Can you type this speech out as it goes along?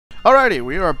Alrighty,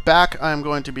 we are back. I'm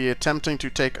going to be attempting to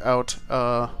take out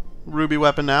Ruby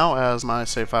weapon now as my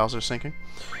save files are syncing.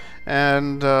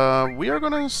 And we are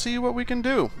going to see what we can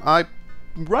do. I'm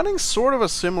running sort of a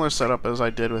similar setup as I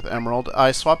did with Emerald.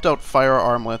 I swapped out fire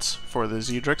armlets for the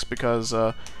Zedrix because,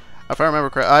 if I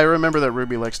remember correctly, I remember that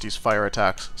Ruby likes to use fire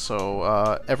attacks,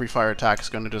 so every fire attack is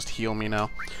going to just heal me now.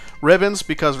 Ribbons,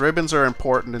 because ribbons are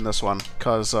important in this one,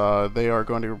 because they are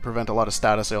going to prevent a lot of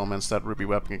status ailments that Ruby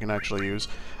weapon can actually use.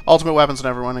 Ultimate weapons on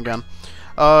everyone again.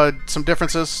 Some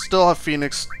differences, still have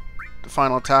Phoenix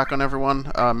final attack on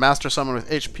everyone. Master summon with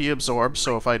HP absorb,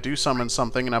 so if I do summon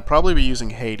something, and I'll probably be using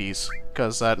Hades,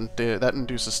 because that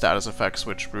induces status effects,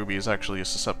 which Ruby is actually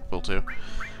susceptible to.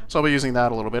 So I'll be using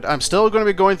that a little bit. I'm still going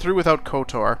to be going through without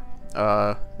KOTOR,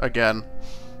 again,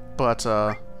 but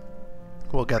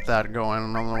we'll get that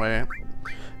going on the way.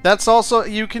 That's also,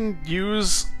 you can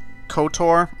use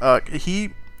KOTOR.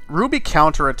 Ruby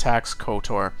counterattacks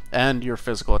KOTOR and your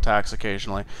physical attacks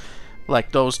occasionally.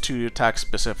 Like those two attacks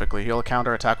specifically. He'll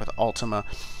counterattack with Ultima.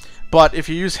 But if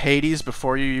you use Hades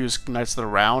before you use Knights of the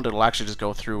Round, it'll actually just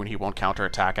go through and he won't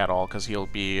counterattack at all because he'll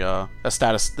be a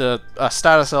status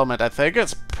element. I think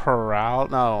it's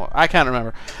no, I can't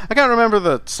remember. I can't remember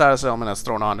the status element that's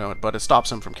thrown onto it, but it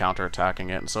stops him from counterattacking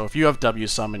it. And so if you have W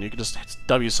summon, you can just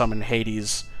W summon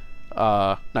Hades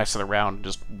Knights of the Round and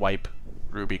just wipe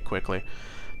Ruby quickly.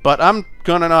 But I'm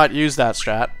gonna not use that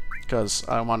strat because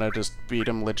I want to just beat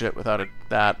him legit without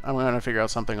that. I'm going to figure out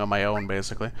something on my own,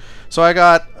 basically. So I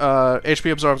got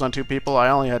HP absorbs on 2 people. I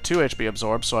only had 2 HP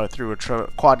absorbs, so I threw a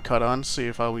quad cut on, see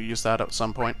if I will use that at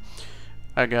some point.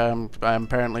 I'm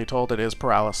apparently told it is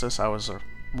paralysis. I was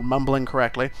mumbling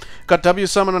correctly. Got W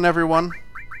summon on everyone.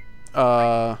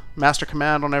 Master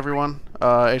command on everyone.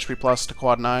 HP plus to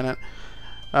quad 9 it.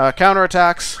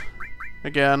 Counterattacks.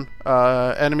 Again,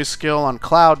 enemy skill on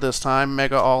Cloud this time,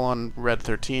 Mega all on Red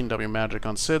 13, W Magic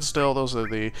on Sid still. Those are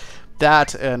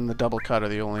that and the double cut are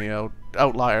the only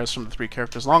outliers from the 3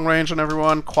 characters. Long range on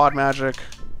everyone, Quad Magic.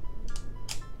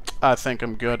 I think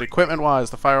I'm good.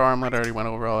 Equipment-wise, the fire armlet, I already went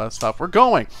over all that stuff. We're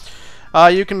going!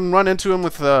 You can run into him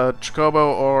with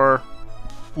Chocobo or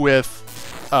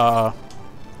with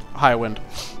High Wind.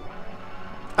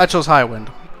 I chose High Wind,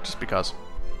 just because.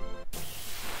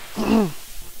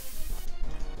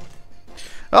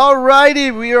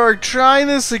 Alrighty, we are trying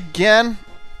this again.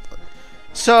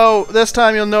 So, this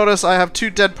time you'll notice I have 2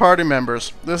 dead party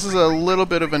members. This is a little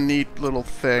bit of a neat little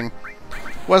thing.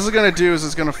 What it's going to do is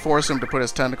it's going to force him to put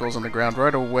his tentacles on the ground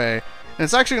right away. And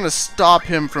it's actually going to stop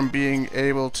him from being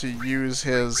able to use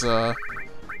his, one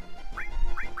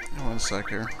sec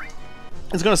here.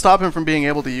 It's going to stop him from being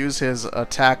able to use his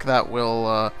attack that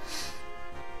will,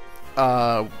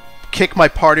 kick my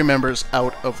party members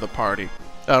out of the party.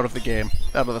 Out of the game,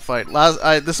 out of the fight.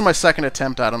 This is my 2nd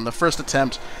attempt at him. The first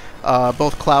attempt,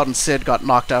 both Cloud and Sid got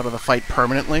knocked out of the fight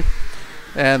permanently.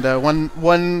 And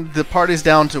when the party's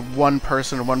down to 1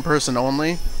 person and 1 person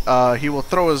only, he will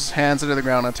throw his hands into the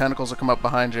ground and tentacles will come up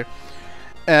behind you.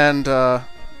 And,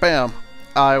 bam,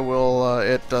 I will,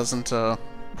 it doesn't,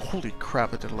 holy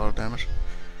crap, it did a lot of damage.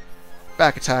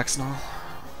 Back attacks and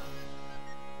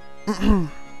all.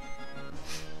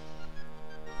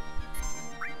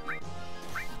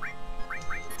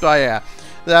 Oh yeah,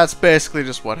 that's basically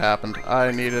just what happened.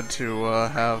 I needed to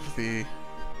have the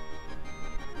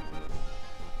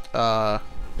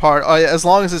as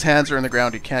long as his hands are in the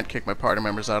ground, he can't kick my party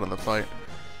members out of the fight.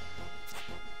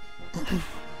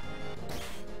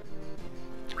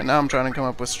 And now I'm trying to come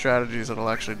up with strategies that'll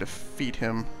actually defeat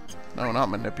him. No, not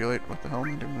manipulate. What the hell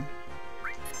am I doing?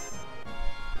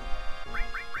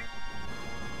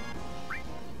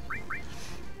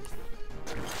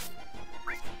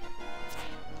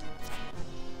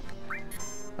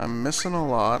 I'm missing a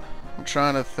lot. I'm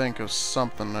trying to think of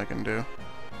something I can do.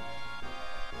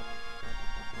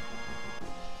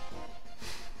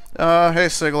 Hey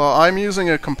Siglaw, I'm using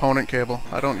a component cable.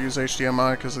 I don't use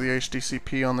HDMI because of the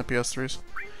HDCP on the PS3s.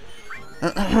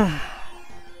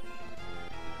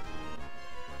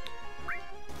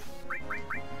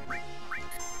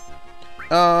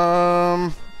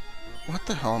 What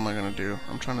the hell am I gonna do?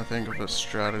 I'm trying to think of a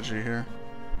strategy here.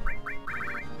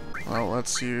 Well,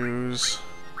 let's use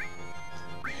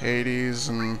Hades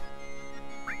and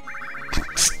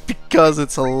because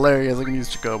it's hilarious, I can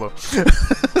use Chocobo.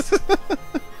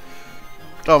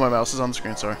 Oh, my mouse is on the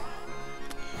screen, sorry.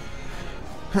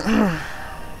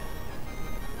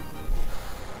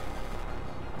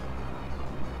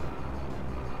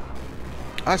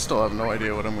 I still have no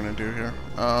idea what I'm gonna do here.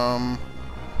 I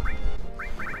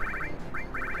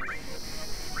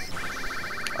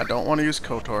don't want to use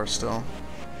KOTOR still.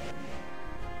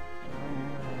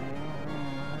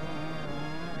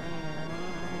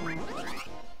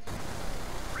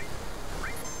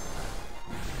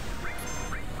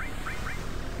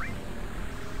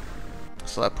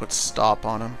 So that puts stop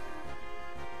on him.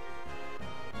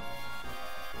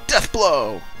 Death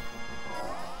blow!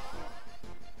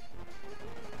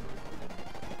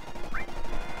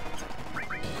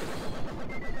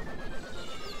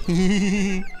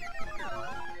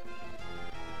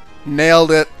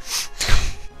 Nailed it.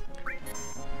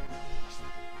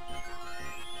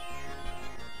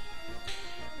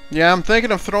 Yeah, I'm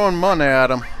thinking of throwing money at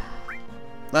him.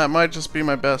 That might just be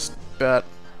my best bet.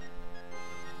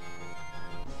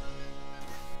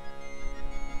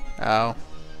 Ow.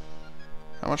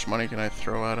 How much money can I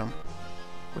throw at him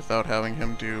without having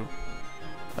him do...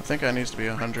 I think I needs to be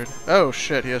 100. Oh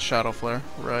shit, he has Shadow Flare.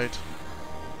 Right.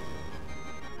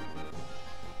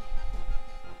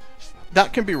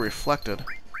 That can be reflected.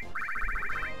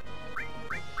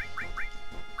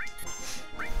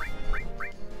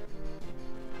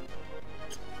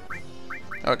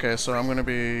 Okay, so I'm gonna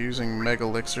be using Mega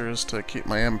Elixirs to keep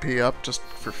my MP up, just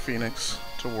for Phoenix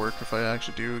to work if I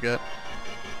actually do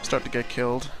start to get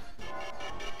killed.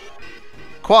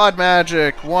 Quad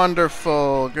Magic!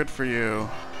 Wonderful! Good for you.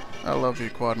 I love you,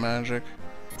 Quad Magic.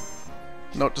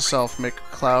 Note to self, make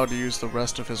Cloud use the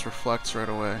rest of his reflects right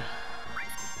away.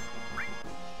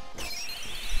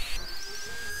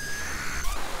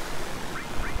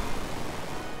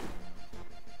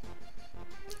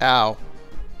 Ow.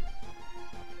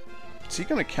 Is he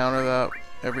gonna counter that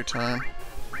every time?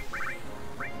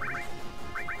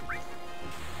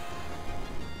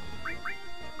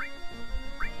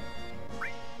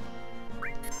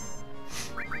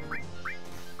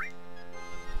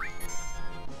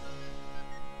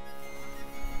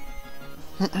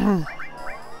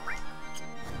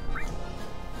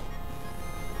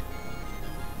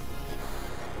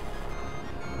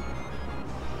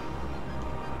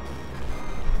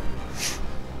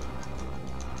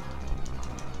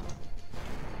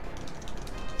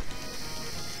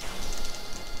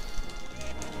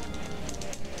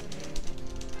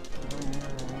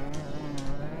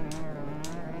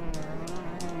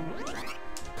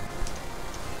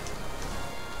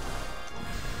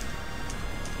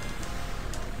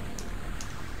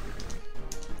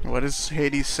 What is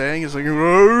Hades saying? He's like...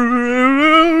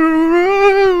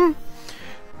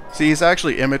 See, he's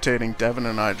actually imitating Devin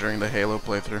and I during the Halo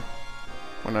playthrough.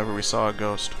 Whenever we saw a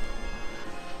ghost.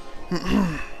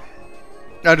 I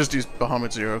just used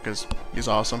Bahamut Zero because he's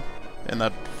awesome.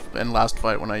 And last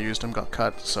fight when I used him got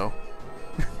cut, so...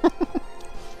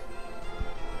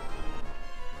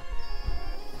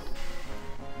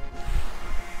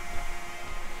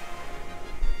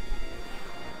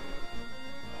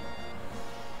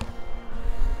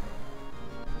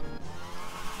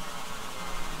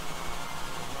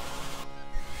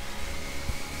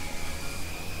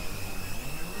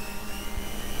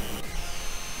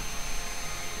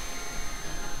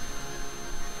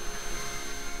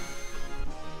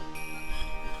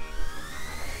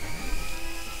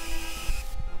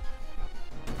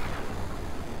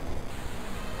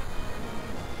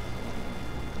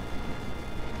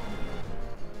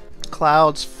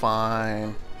 Cloud's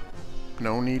fine.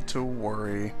 No need to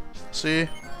worry. See?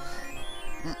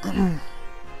 You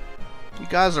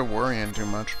guys are worrying too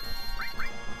much.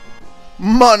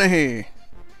 Money!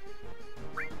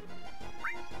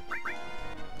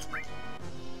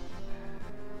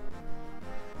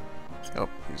 Oh,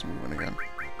 he's moving again.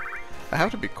 I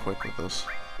have to be quick with this.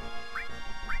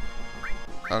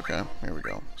 Okay, here we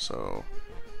go. So,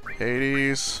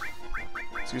 Hades.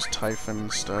 Let's use Typhon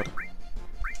instead.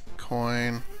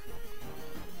 Coin.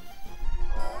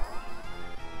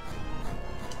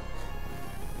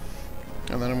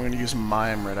 And then I'm going to use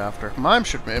Mime right after. Mime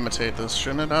should imitate this,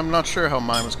 shouldn't it? I'm not sure how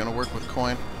Mime is going to work with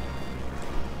Coin.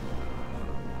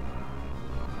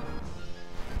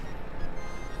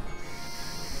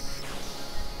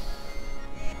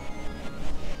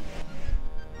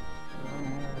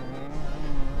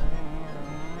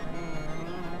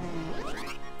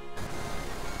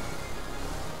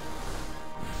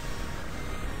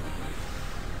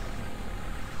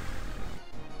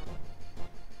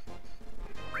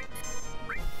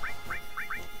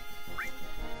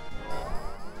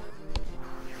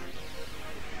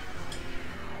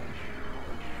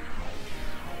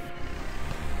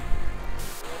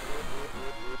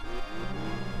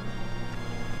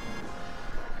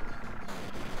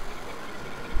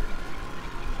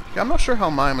 Yeah, I'm not sure how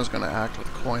Mime is going to act with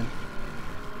Coin.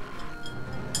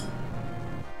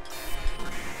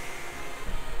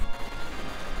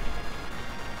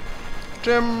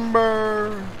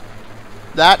 Timber!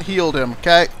 That healed him,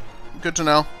 okay? Good to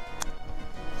know.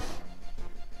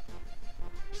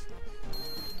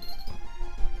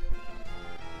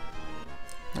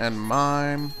 And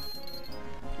Mime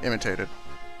imitated.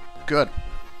 Good.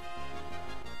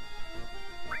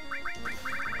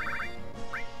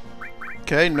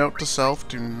 Okay, note to self,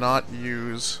 do not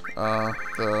use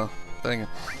the thing.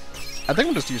 I think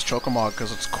we'll just use Chocomog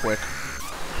because it's quick.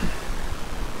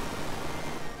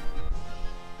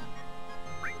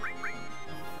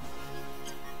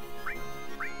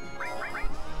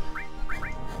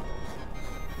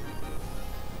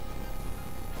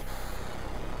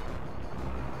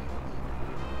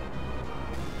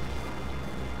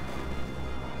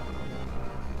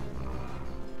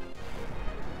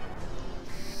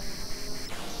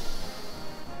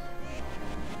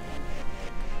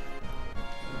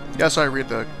 Yes, I read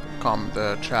the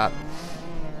chat.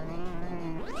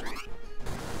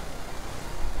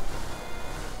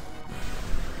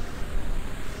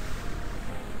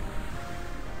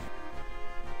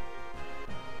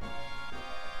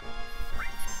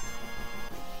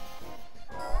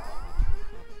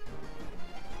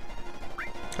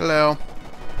 Hello.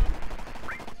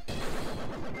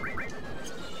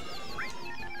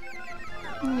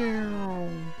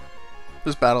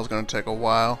 This battle's gonna take a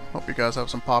while. Hope you guys have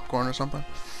some popcorn or something.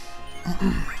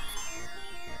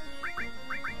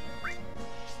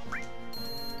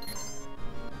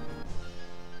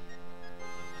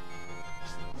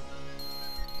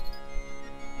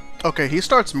 Okay, he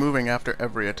starts moving after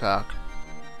every attack.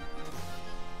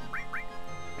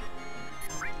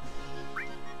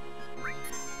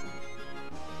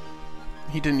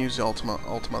 He didn't use the ultima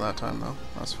that time though.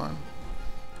 That's fine.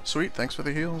 Sweet, thanks for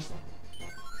the heal.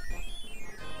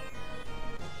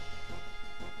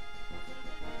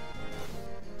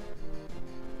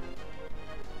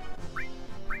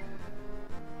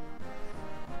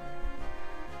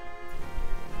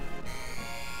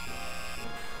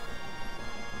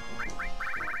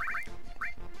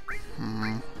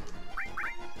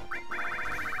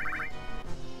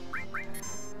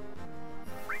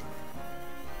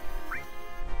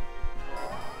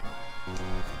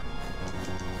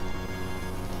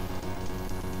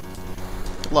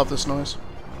 Love this noise.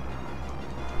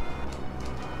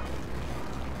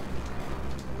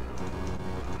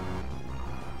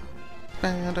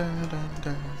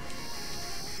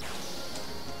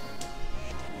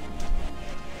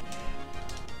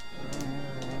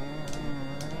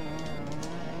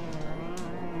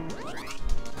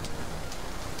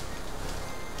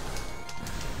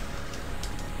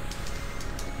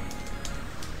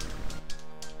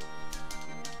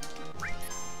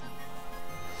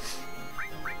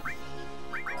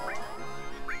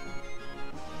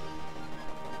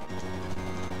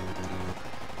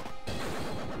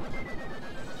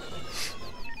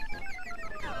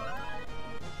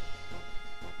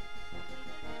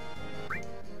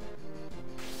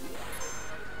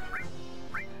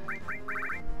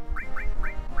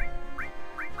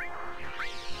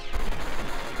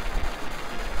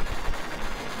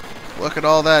 Look at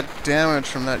all that damage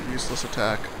from that useless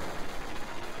attack.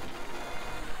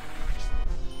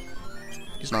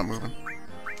 He's not moving.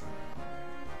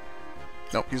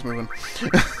 Nope, he's moving.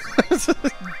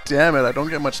 Damn it, I don't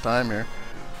get much time here.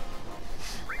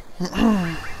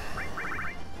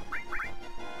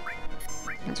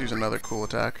 Let's use another cool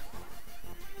attack.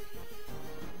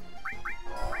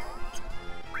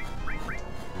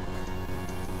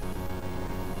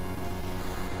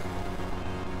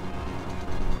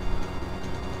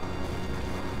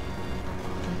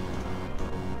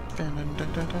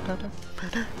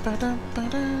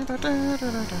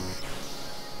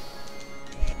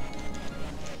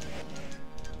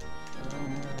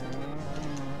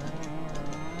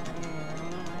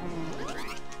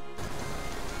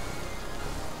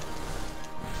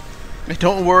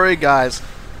 Don't worry, guys.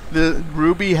 The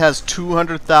Ruby has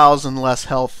 200,000 less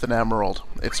health than Emerald.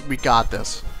 We got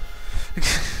this.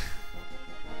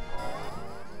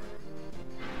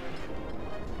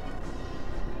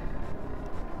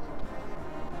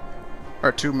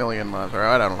 Or 2 million less, or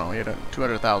I don't know,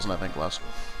 200,000 I think less.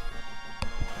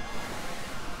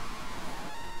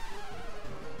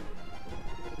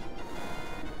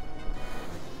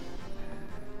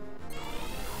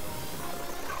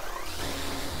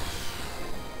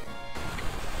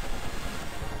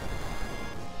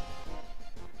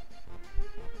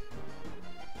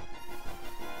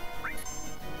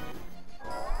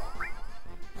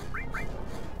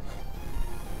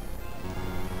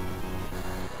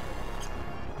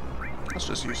 Let's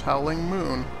just use Howling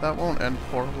Moon. That won't end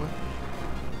horribly.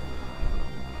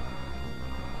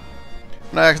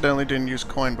 And I accidentally didn't use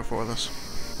coin before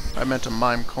this. I meant to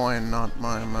mime coin, not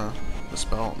mime the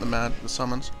spell, the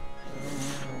summons.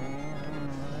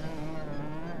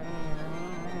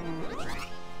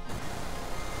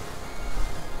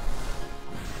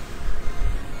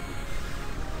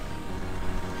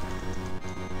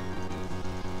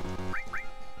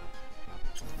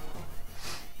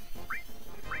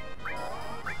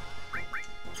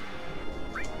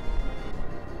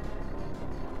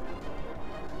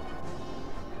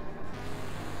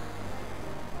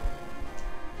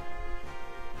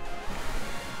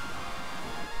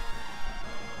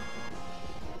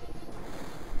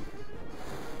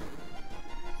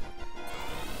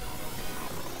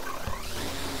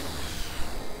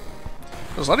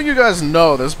 Just letting you guys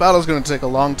know, this battle's gonna take a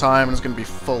long time and it's gonna be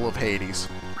full of Hades.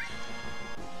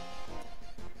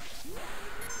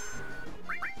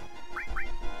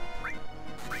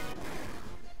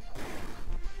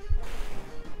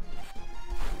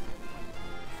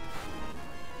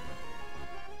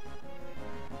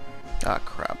 Ah,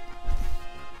 crap.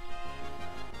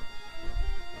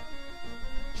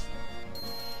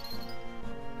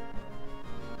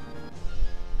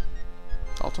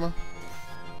 Ultima?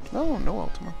 No, no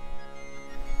Ultima.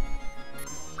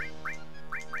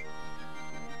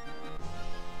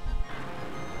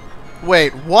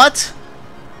 Wait, what?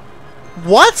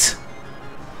 What?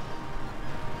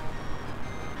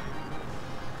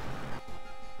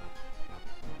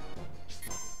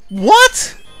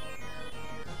 What?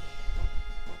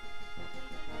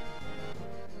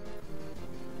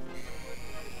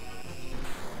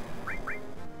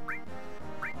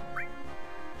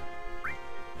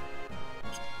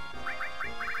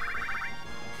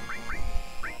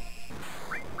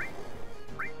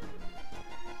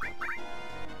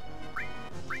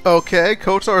 Okay,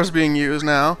 Kotar is being used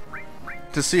now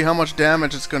to see how much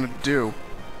damage it's going to do.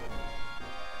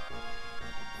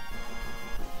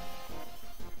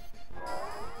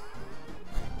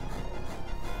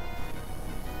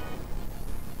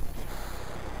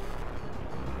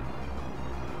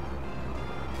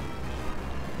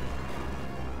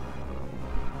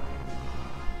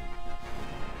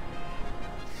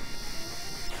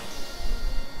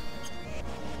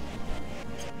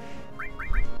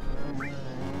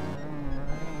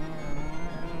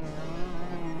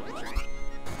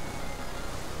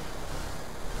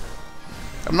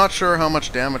 I'm not sure how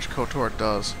much damage KOTOR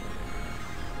does.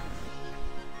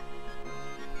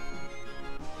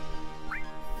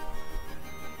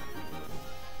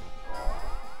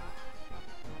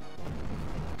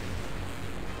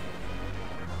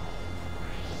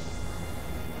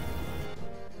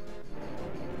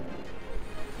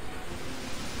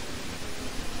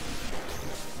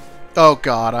 Oh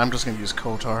god, I'm just gonna use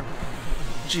KOTOR.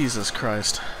 Jesus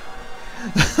Christ.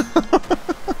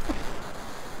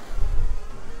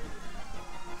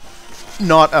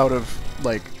 Not out of,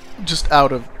 like, just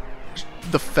out of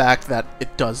the fact that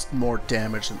it does more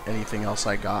damage than anything else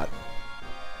I got.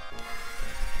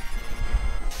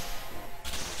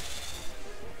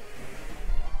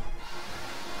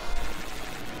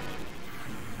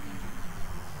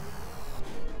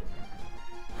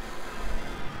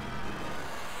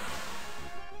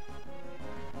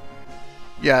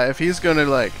 Yeah, if he's gonna,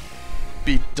 like,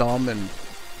 be dumb and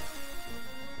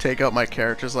take out my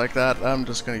characters like that, I'm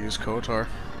just gonna use KOTOR.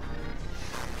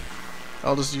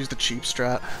 I'll just use the cheap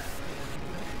strat.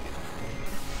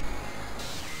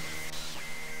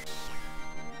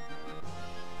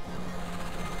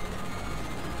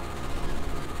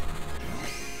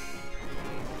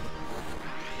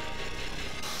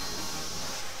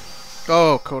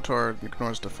 Oh, KOTOR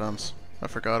ignores defense. I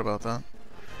forgot about that.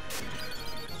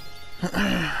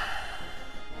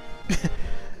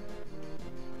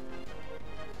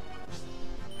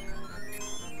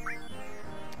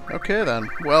 Okay then.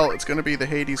 Well, it's gonna be the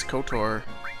Hades KOTOR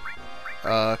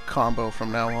combo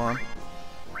from now on.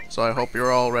 So I hope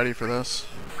you're all ready for this.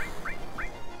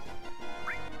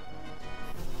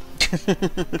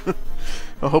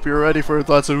 I hope you're ready for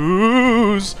lots of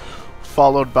oohs,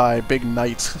 followed by big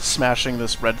knights smashing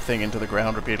this red thing into the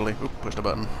ground repeatedly. Oop, pushed a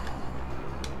button.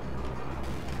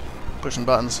 Pushing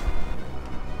buttons.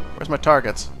 Where's my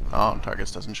targets? Oh,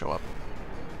 targets doesn't show up.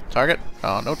 Target?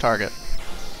 Oh, no target.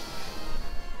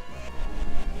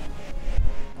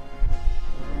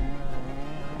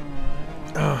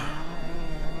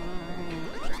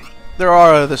 There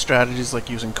are other strategies, like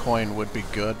using coin would be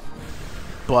good,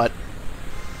 but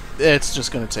it's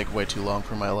just going to take way too long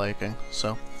for my liking,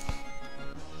 so...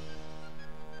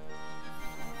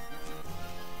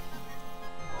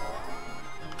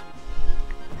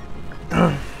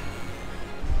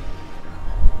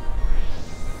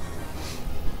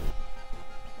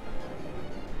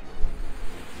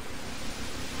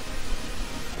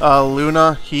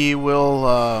 Luna, he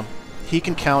will, he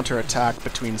can counter attack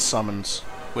between summons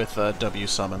with W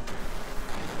summon.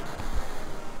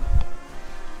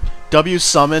 W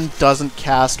summon doesn't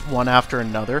cast one after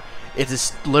another. It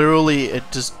is literally, it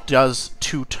just does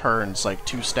 2 turns, like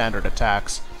 2 standard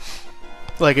attacks.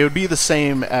 Like, it would be the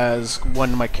same as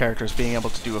one of my characters being able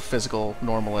to do a physical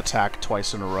normal attack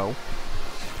twice in a row.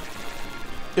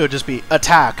 It would just be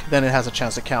attack, then it has a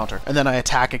chance to counter, and then I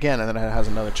attack again, and then it has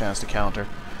another chance to counter.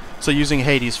 So using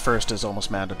Hades first is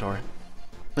almost mandatory.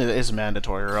 It is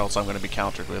mandatory, or else I'm going to be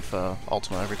countered with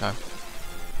Ultima every time.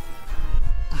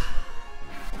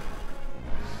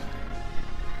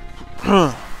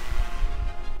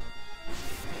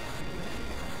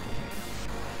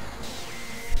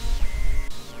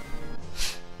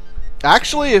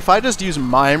 Actually, if I just use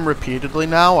mime repeatedly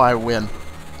now, I win.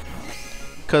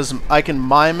 Because I can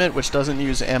mime it, which doesn't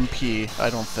use MP, I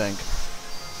don't think.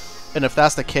 And if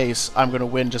that's the case, I'm going to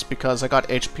win just because I got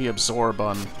HP absorb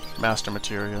on Master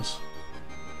Materias.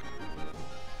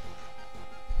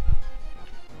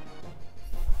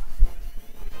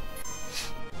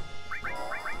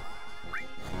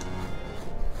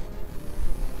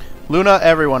 Luna,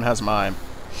 everyone has mime.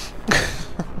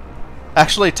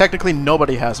 Actually, technically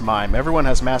nobody has mime. Everyone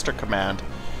has Master Command.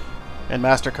 And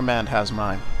Master Command has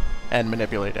mime. And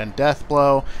Manipulate, and Death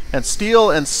Blow, and Steal,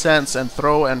 and Sense, and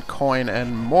Throw, and Coin,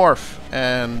 and Morph.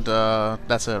 And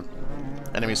that's it.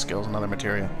 Enemy skills, another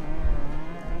materia.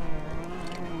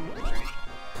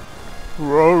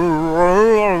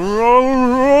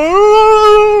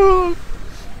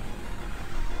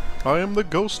 I am the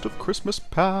ghost of Christmas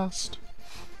past.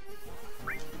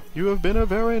 You have been a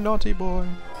very naughty boy.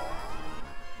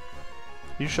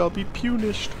 You shall be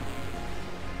punished.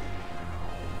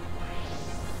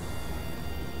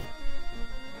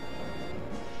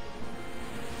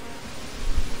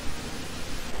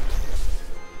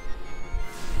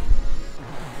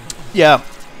 Yeah.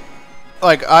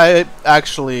 Like, I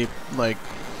actually, like,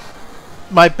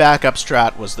 my backup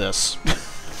strat was this.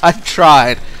 I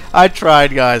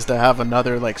tried, guys, to have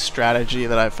another, like, strategy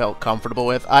that I felt comfortable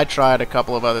with. I tried a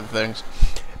couple of other things.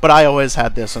 But I always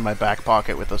had this in my back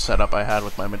pocket with the setup I had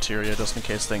with my materia, just in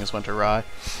case things went awry.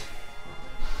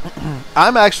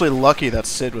 I'm actually lucky that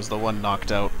Sid was the one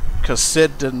knocked out, because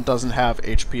Sid doesn't have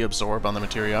HP absorb on the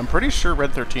materia. I'm pretty sure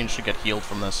Red 13 should get healed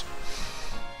from this.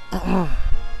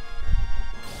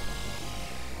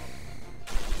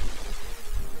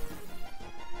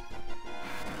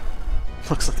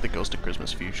 Looks like the Ghost of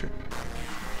Christmas Future.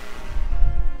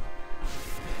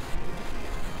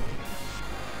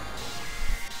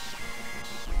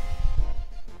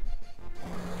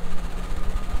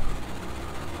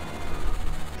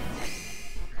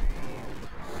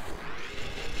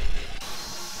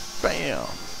 Bam!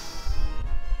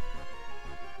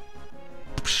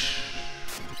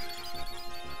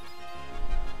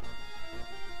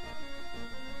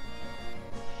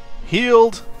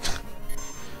 Healed!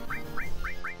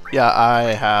 Yeah,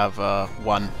 I have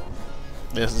one.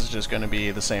 This is just going to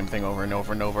be the same thing over and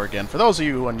over and over again. For those of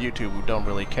you on YouTube who don't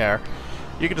really care,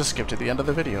 you can just skip to the end of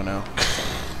the video now.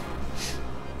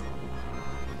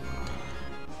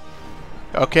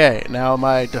 Okay, now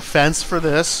my defense for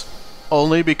this,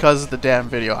 only because of the damn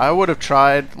video. I would have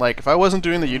tried, like, if I wasn't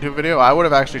doing the YouTube video, I would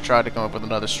have actually tried to come up with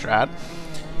another strat,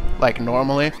 like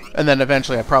normally, and then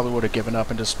eventually I probably would have given up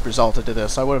and just resulted to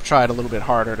this. I would have tried a little bit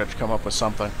harder to come up with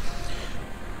something.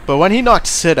 But when he knocked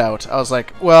Sid out, I was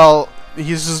like, well,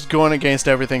 he's just going against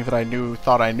everything that I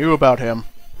thought I knew about him.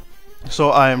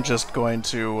 So I am just going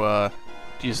to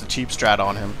use the cheap strat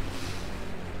on him.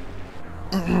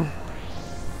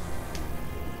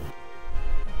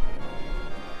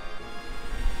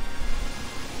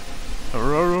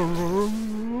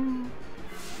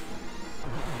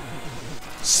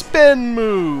 Spin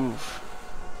move!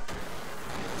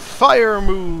 Fire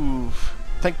move!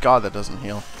 Thank God that doesn't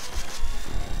heal.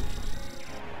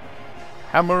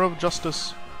 Hammer of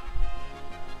Justice.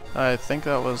 I think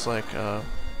that was like a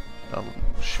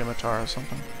scimitar or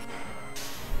something.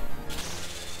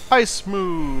 Ice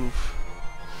move!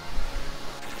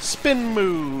 Spin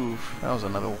move! That was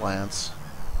another lance.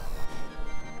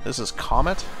 This is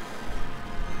Comet?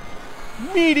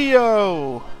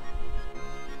 Meteo!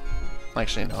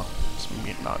 Actually, no. It's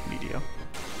not Meteo.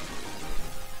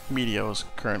 Meteo is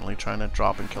currently trying to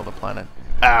drop and kill the planet.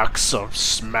 Axe of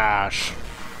Smash!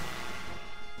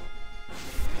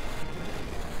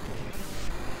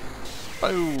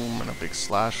 Boom! And a big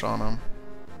slash on him.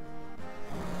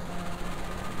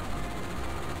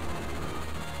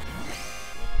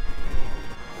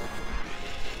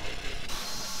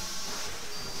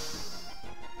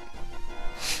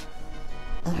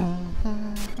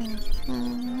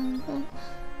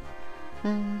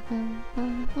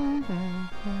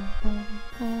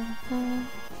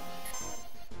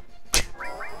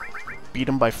 Beat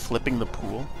him by flipping the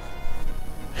pool.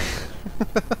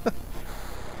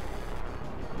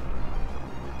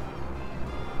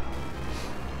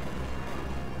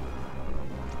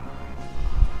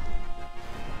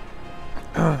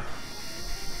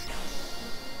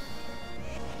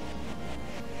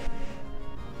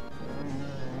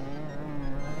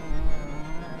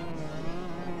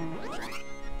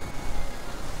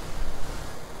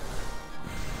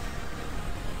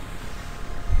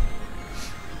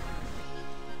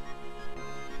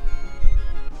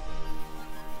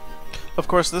 Of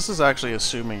course, this is actually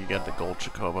assuming you get the gold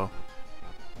Chocobo.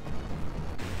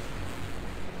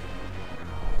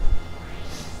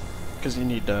 Because you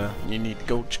need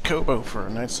Gold Chocobo for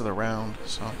Knights of the Round,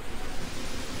 so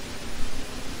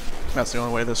that's the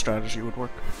only way this strategy would work.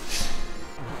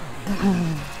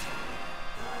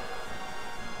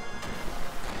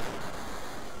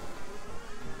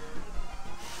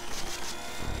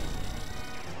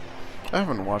 I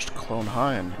haven't watched Clone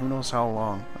High in who knows how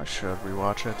long. I should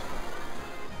rewatch it.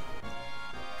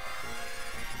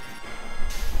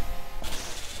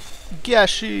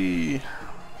 Gashi!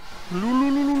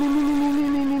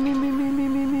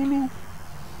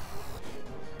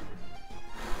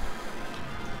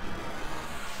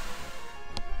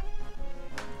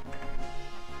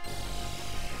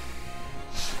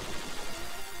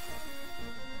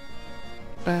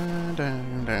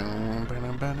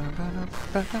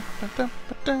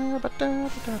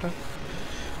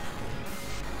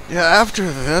 Yeah, after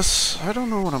this, I don't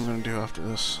know what I'm gonna do after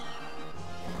this.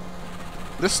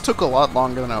 This took a lot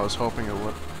longer than I was hoping it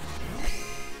would.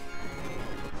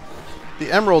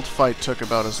 The Emerald fight took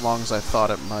about as long as I thought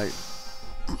it might.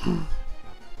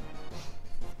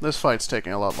 This fight's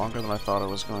taking a lot longer than I thought it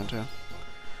was going to.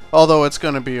 Although it's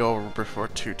gonna be over before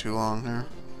too long here,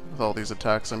 with all these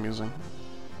attacks I'm using.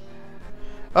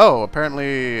 Oh,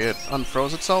 apparently it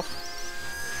unfroze itself?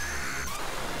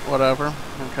 Whatever,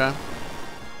 okay.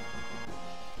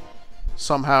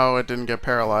 Somehow it didn't get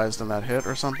paralyzed in that hit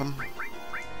or something.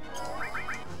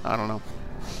 I don't know.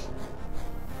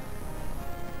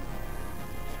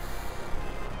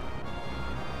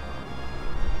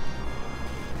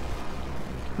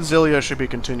 Zillia should be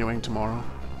continuing tomorrow.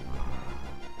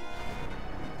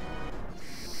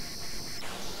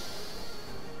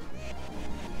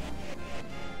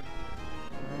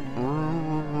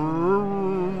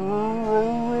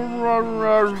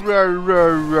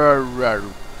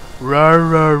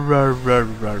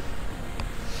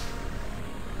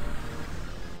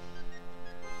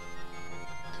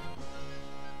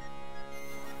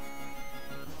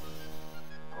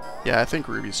 Yeah, I think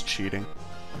Ruby's cheating.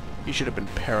 He should have been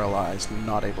paralyzed and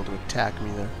not able to attack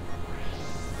me there.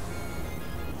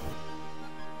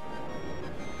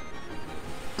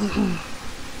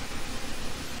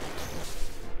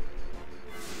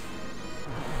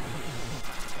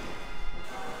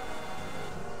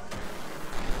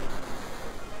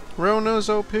 Rona's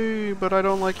OP, but I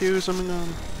don't like using him in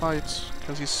fights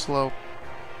because he's slow.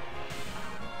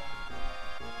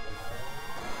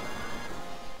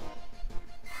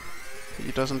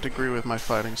 He doesn't agree with my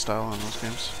fighting style in those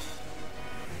games.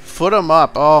 Foot him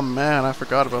up! Oh man, I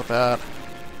forgot about that.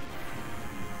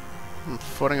 I'm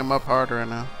footing him up harder right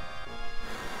now.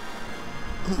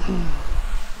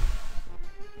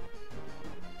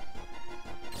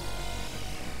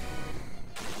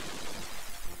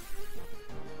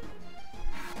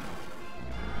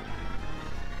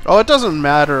 Oh, it doesn't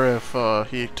matter if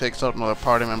he takes out another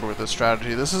party member with this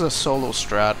strategy. This is a solo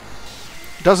strat.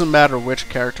 It doesn't matter which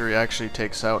character he actually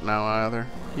takes out now either.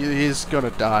 He's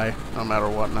gonna die no matter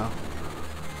what now.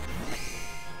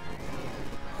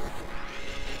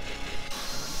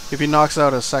 If he knocks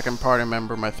out a second party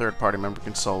member, my third party member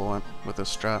can solo him with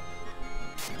this strat.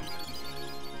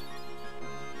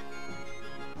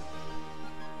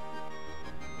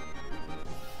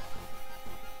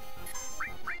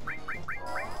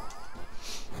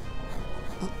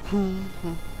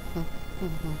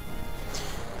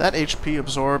 That HP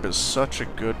absorb is such a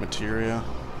good materia.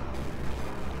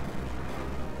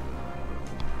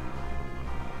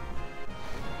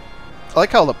 I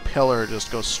like how the pillar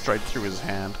just goes straight through his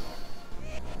hand.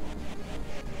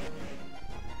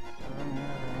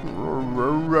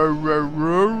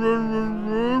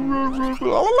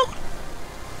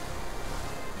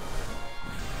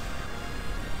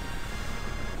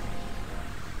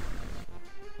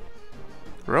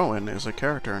 Rowan is a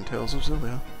character in Tales of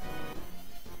Zillia.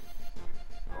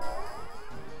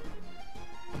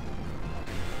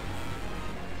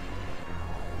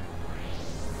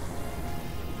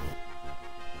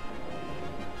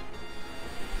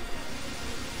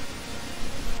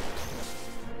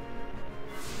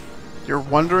 You're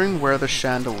wondering where the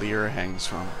chandelier hangs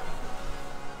from.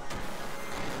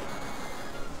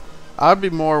 I'd be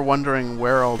more wondering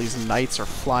where all these knights are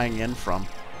flying in from.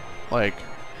 Like,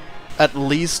 at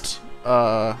least,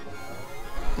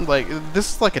 like,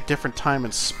 this is like a different time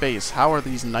and space. How are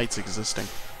these knights existing?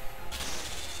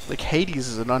 Like, Hades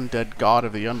is an undead god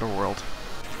of the underworld.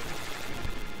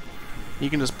 He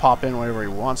can just pop in whenever he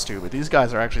wants to, but these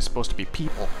guys are actually supposed to be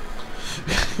people.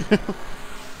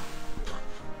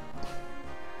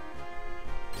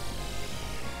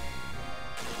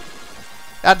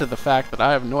 Add to the fact that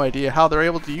I have no idea how they're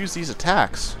able to use these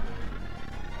attacks.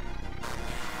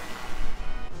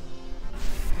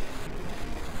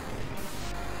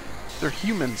 They're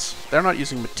humans. They're not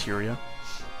using materia.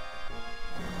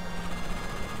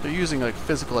 They're using, like,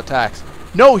 physical attacks.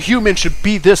 No human should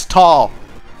be this tall!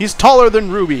 He's taller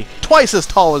than Ruby. Twice as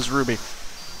tall as Ruby.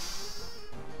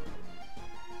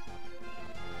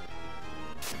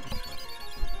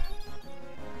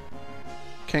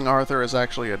 King Arthur is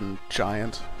actually a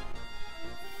giant.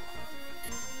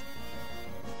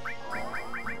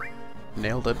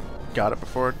 Nailed it. Got it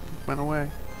before it went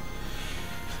away.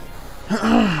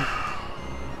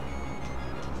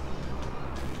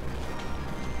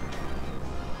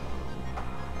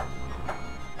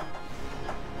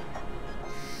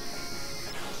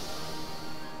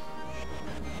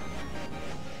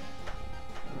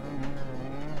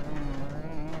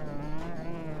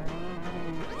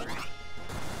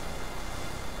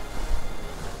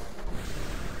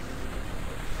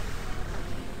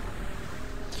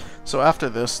 So after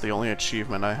this, the only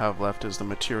achievement I have left is the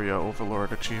Materia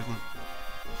Overlord achievement.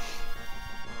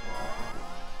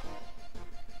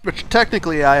 Which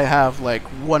technically I have like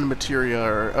one materia,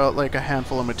 or like a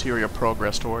handful of materia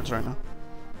progress towards right now.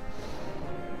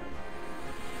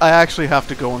 I actually have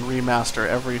to go and remaster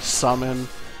every summon,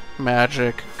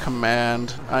 magic,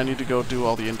 command. I need to go do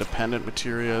all the independent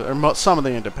materia, or some of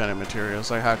the independent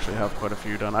materias. I actually have quite a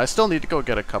few done. I still need to go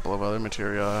get a couple of other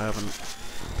materia I haven't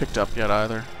picked up yet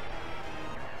either.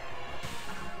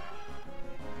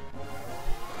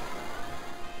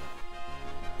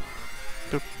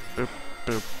 Boop, boop,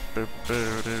 boop, boop,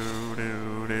 doo, doo,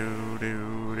 doo, doo,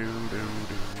 doo, doo.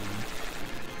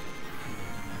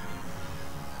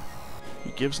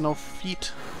 He gives no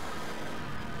feet.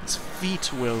 It's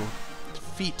feet, Will.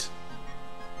 Feet.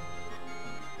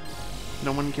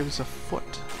 No one gives a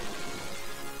foot.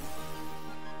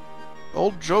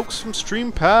 Old jokes from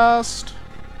Stream Past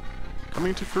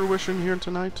coming to fruition here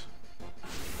tonight.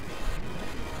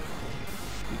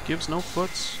 He gives no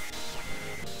foots.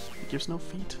 He gives no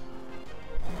feet.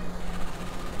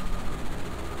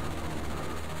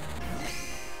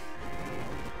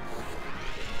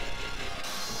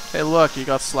 Hey look, he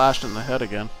got slashed in the head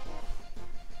again.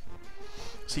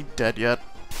 Is he dead yet?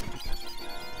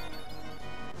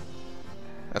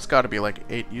 That's gotta be like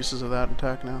 8 uses of that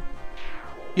attack now.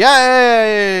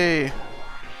 Yay!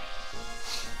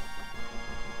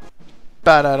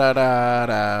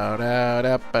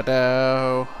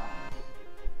 Ba-da-da-da-da-da-da-da-da.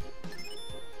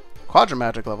 Quadra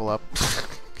magic level up.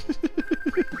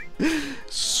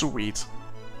 Sweet.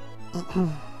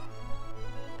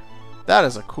 That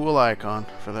is a cool icon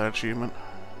for that achievement.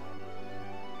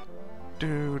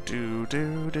 Do do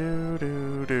do do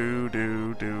do do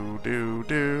do do do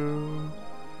do.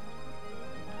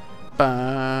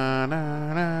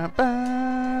 Ba-na-na,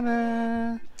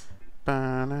 ba-na,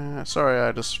 ba-na. Sorry,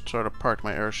 I just sort of parked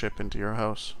my airship into your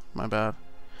house. My bad.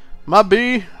 My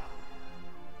bee!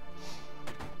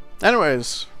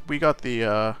 Anyways, we got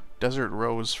the Desert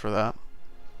Rose for that.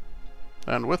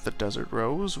 And with the Desert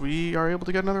Rose, we are able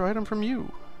to get another item from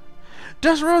you.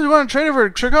 Desert Rose, you want to trade it for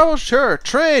Chocobo? Sure,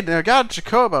 trade! I got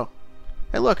Chocobo.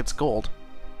 Hey look, it's gold.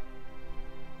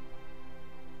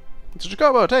 It's a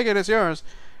Chocobo, take it, it's yours.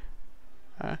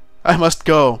 I must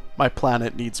go. My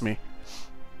planet needs me.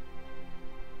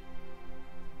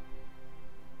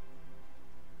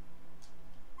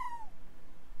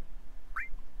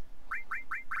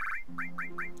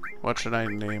 What should I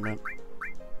name it?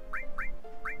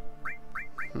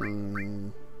 I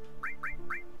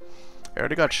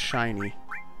already got shiny.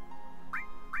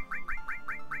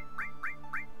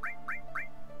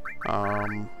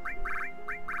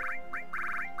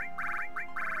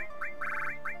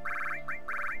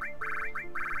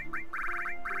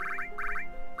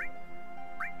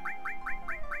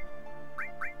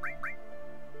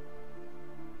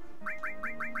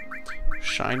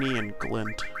 Shiny and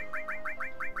glint.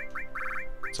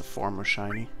 It's a form of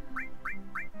shiny.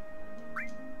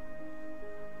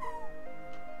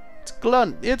 It's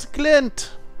glint! It's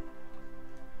glint!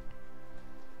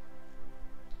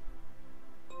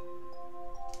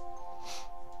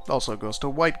 Also goes to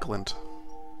white glint.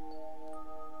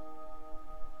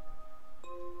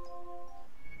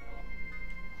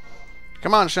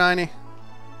 Come on, shiny!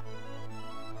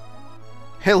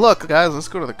 Hey look, guys, let's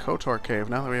go to the Kotor Cave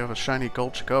now that we have a shiny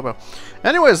gold Chocobo.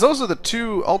 Anyways, those are the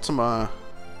two ultimate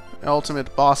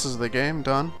bosses of the game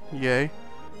done. Yay.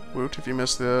 Woot, if you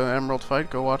missed the Emerald fight,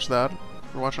 go watch that.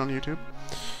 Or watch it on YouTube.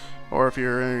 Or if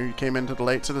you came into the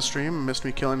late to the stream and missed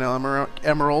me killing an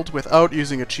Emerald without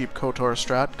using a cheap Kotor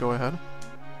strat, go ahead.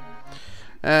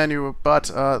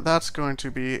 But that's going to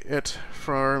be it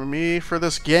for me for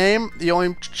this game. The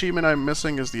only achievement I'm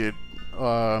missing is the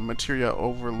Materia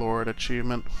Overlord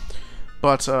achievement,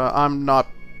 but I'm not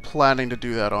planning to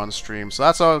do that on stream. So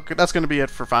that's going to be it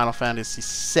for Final Fantasy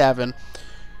VII.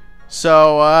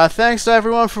 So thanks to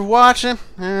everyone for watching,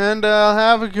 and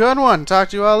have a good one. Talk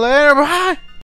to you all later. Bye!